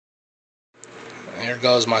Here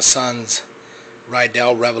goes my son's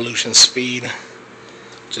Riddell Revolution Speed.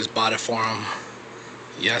 Just bought it for him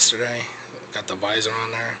yesterday. Got the visor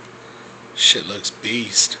on there. Shit looks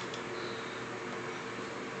beast.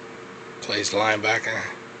 Plays linebacker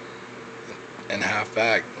and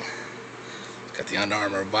halfback. Got the Under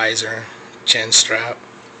Armour visor, chin strap.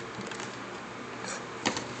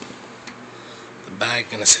 The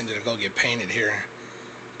bag, gonna send it to go get painted here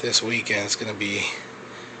this weekend. It's gonna be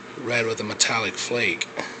red with a metallic flake.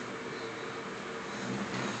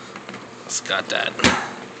 It's got that.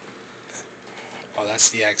 Oh,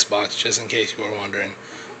 that's the Xbox, just in case you were wondering.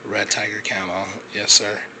 Red Tiger camo. Yes,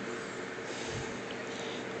 sir.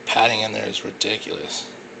 Padding in there is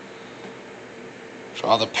ridiculous. For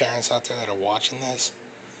all the parents out there that are watching this,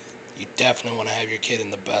 you definitely want to have your kid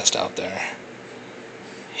in the best out there.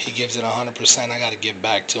 He gives it 100%. I got to give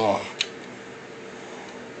back to him.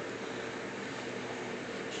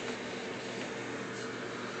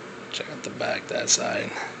 Check out the back, that side.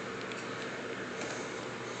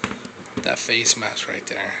 That face mask right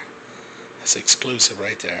there. That's exclusive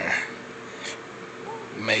right there.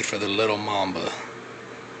 Made for the little Mamba.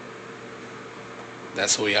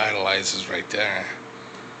 That's who he idolizes right there.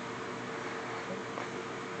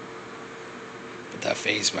 But that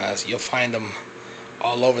face mask, you'll find them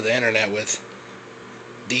all over the internet with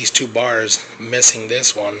these two bars missing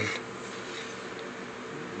this one.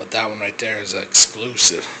 But that one right there is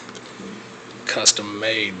exclusive. Custom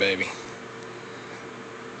made, baby.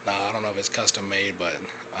 Nah, I don't know if it's custom made, but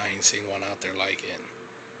I ain't seen one out there like it.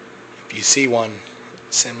 If you see one,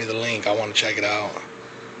 send me the link. I want to check it out.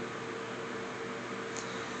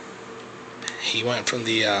 He went from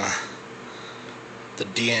the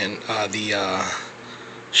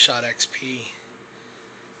Shot XP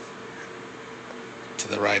to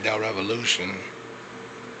the Riddell Revolution.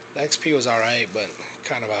 The XP was alright, but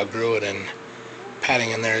kind of outgrew it, and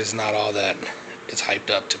padding in there is not all that it's hyped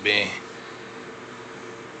up to be.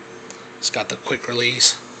 It's got the quick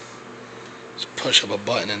release. Just push up a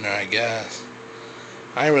button in there, I guess.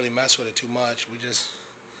 I ain't really mess with it too much. We just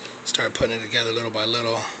started putting it together little by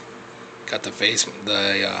little. Got the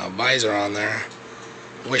visor on there.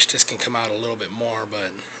 Wish this can come out a little bit more,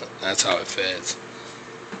 but that's how it fits.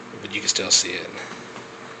 But you can still see it.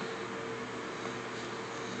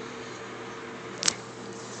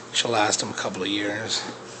 Should last them a couple of years.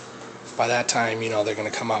 By that time, you know, they're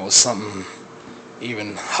gonna come out with something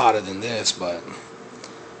even hotter than this, but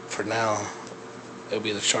for now, it'll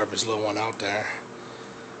be the sharpest little one out there.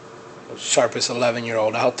 The sharpest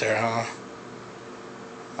 11-year-old out there, huh?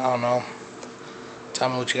 I don't know. Tell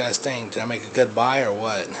me what you guys think. Did I make a good buy or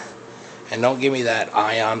what? And don't give me that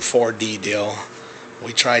Ion 4D deal.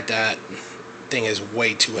 We tried that. Thing is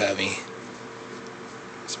way too heavy.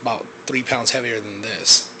 It's about 3 pounds heavier than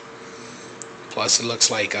this. Plus it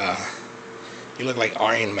looks like you look like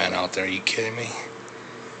Iron Man out there. Are you kidding me?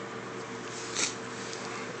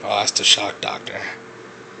 Oh, that's the shock doctor.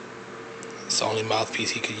 It's the only mouthpiece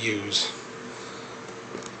he could use.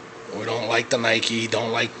 We don't like the Nike,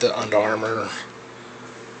 don't like the Under Armour.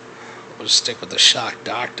 We'll just stick with the shock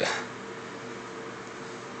doctor.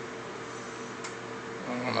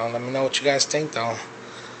 I don't know, let me know what you guys think though.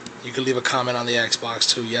 You can leave a comment on the Xbox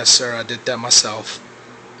too. Yes sir, I did that myself.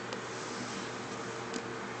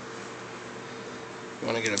 You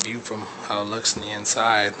want to get a view from how it looks on the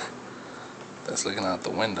inside. That's looking out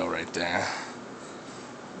the window right there.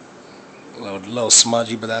 A little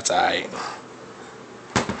smudgy, but that's alright.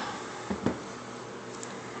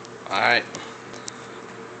 Alright.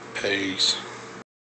 Peace.